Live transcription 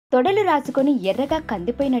తొడలు రాసుకొని ఎర్రగా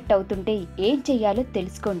కందిపోయినట్టవుతుంటే ఏం చెయ్యాలో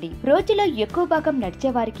తెలుసుకోండి. రోజులో ఎక్కువ భాగం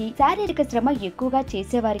నడిచేవారికి, శారీరక శ్రమ ఎక్కువగా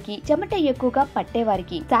చేసేవారికి, చెమట ఎక్కువగా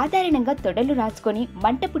పట్టేవారికి సాధారణంగా తొడలు రాసుకొని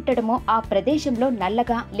మంట పుట్టడమో, ఆ ప్రదేశంలో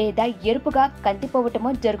నల్లగా లేదా ఎరుపుగా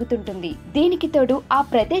కందిపోవటమో జరుగుతుంటుంది. దీనికి తోడు ఆ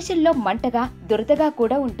ప్రదేశంలో మంటగా, దురదగా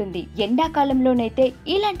కూడా ఉంటుంది. ఎండాకాలంలోనైతే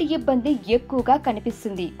ఇలాంటి ఇబ్బంది ఎక్కువగా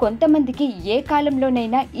కనిపిస్తుంది. కొంతమందికి ఏ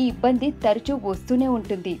కాలంలోనైనా ఈ ఇబ్బంది తరచూ వస్తూనే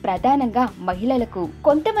ఉంటుంది. ప్రధానంగా మహిళలకు,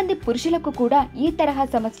 కొంతమంది పురుషులకు కూడా ఈ తరహా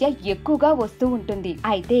సమస్య ఎక్కువగా వస్తూ ఉంటుంది.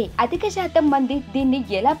 అయితే అధిక శాతం మంది దీన్ని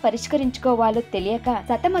ఎలా పరిష్కరించుకోవాలో తెలియక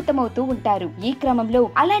సతమతమవుతూ ఉంటారు. ఈ క్రమంలో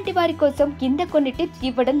అలాంటి వారి కోసం కింద కొన్ని టిప్స్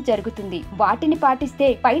ఇవ్వడం జరుగుతుంది. వాటిని పాటిస్తే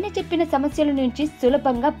పైన చెప్పిన సమస్యల నుంచి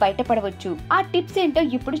సులభంగా బయటపడవచ్చు. ఆ టిప్స్ ఏంటో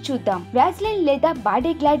ఇప్పుడు చూద్దాం. వ్యాస్లిన్ లేదా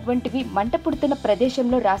బాడీ గ్లైడ్ వంటివి మంట పుడుతున్న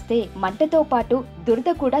ప్రదేశంలో రాస్తే మంటతో పాటు దురద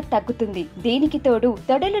కూడా తగ్గుతుంది. దీనికి తోడు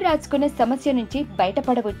తొడలు రాసుకునే సమస్య నుంచి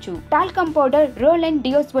బయటపడవచ్చు. Talcum powder, role and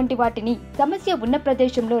DEOs వంటి వాటిని సమస్య ఉన్న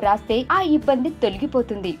ప్రదేశంలో రాస్తే ఆ ఇబ్బంది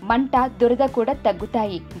తొలగిపోతుంది. మంట, దురద కూడా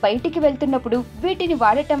తగ్గుతాయి. బయటికి వెళ్తున్నప్పుడు వీటిని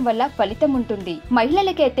వాడటం వల్ల ఫలితం ఉంటుంది.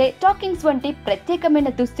 మహిళలకైతే స్టాకింగ్స్ వంటి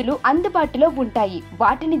ప్రత్యేకమైన దుస్తులు అందుబాటులో ఉంటాయి.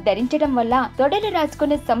 వాటిని ధరించడం వల్ల తొడలు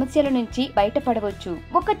రాసుకునే సమస్యల నుంచి బయటపడవచ్చు.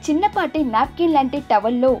 ఒక చిన్నపాటి నాప్కిన్ లాంటి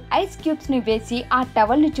టవల్ లో ఐస్ క్యూబ్స్ ని వేసి ఆ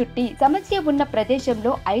టవల్ ను చుట్టి సమస్య ఉన్న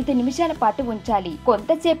ప్రదేశంలో 5 నిమిషాల పాటు ఉంచాలి.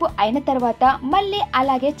 కొంతసేపు అయిన తర్వాత మళ్ళీ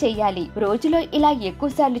అలాగే చెయ్యాలి. రోజులో ఇలా ఎక్కువ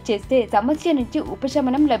సార్లు చేస్తే సమస్య నుంచి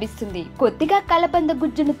ఉపశమనం లభిస్తుంది. కొద్దిగా కలబంద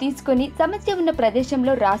గుజ్జును తీసుకొని సమస్య ఉన్న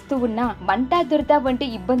ప్రదేశంలో రాస్తూ ఉన్న మంట, దురద వంటి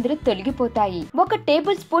ఇబ్బందులు తొలగిపోతాయి. 1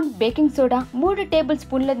 table spoon baking soda, 3 table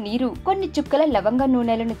స్పూన్ల నీరు, కొన్ని చుక్కల లవంగ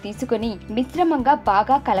నూనెలను తీసుకొని మిశ్రమంగా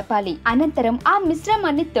బాగా కలపాలి. అనంతరం ఆ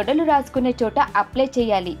మిశ్రమాన్ని తొడలు రాసుకునే చోట అప్లై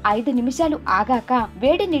చేయాలి. 5 నిమిషాలు ఆగాక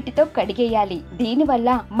వేడి నీటితో కడిగేయాలి. దీనివల్ల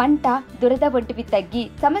మంట, దురద వంటివి తగ్గి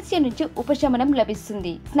సమస్య నుంచి ఉపశమనం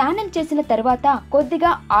లభిస్తుంది. స్నానం చేసిన తర్వాత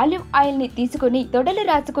కొద్దిగా ఆలివ్ ఆయిల్ ని తీసుకుని తొడలు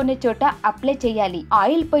రాసుకునే చోట అప్లై చేయాలి.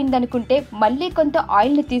 ఆయిల్ పోయిందనుకుంటే మళ్ళీ కొంత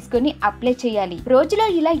ఆయిల్ ని తీసుకుని అప్లై చేయాలి. రోజులో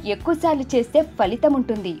ఇలా ఎక్కువ సార్లు చేస్తే ఫలితం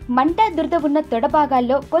ఉంటుంది. మంట, దురద ఉన్న తొడ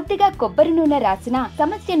భాగాల్లో కొద్దిగా కొబ్బరి నూనె రాసినా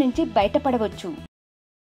సమస్య నుంచి బయటపడవచ్చు.